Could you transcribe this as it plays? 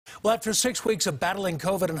Well, after 6 weeks of battling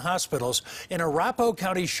COVID in hospitals, an Arapahoe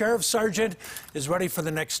County Sheriff's Sergeant is ready for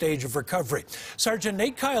the next stage of recovery. Sergeant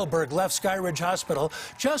Nate Kyelberg left Sky Ridge Hospital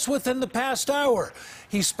just within the past hour.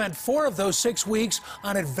 He spent 4 of those 6 weeks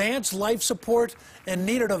on advanced life support and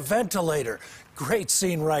needed a ventilator. Great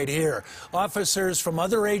scene right here. Officers from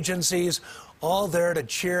other agencies all there to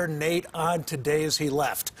cheer Nate on today as he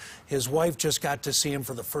left. His wife just got to see him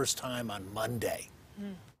for the first time on Monday.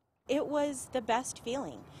 It was the best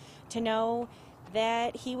feeling to know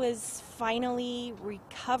that he was finally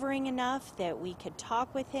recovering enough that we could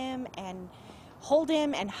talk with him and hold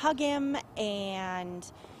him and hug him and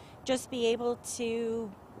just be able to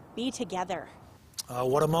be together.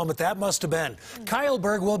 What a moment that must have been.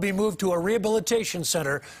 Kyelberg will be moved to a rehabilitation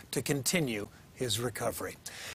center to continue his recovery.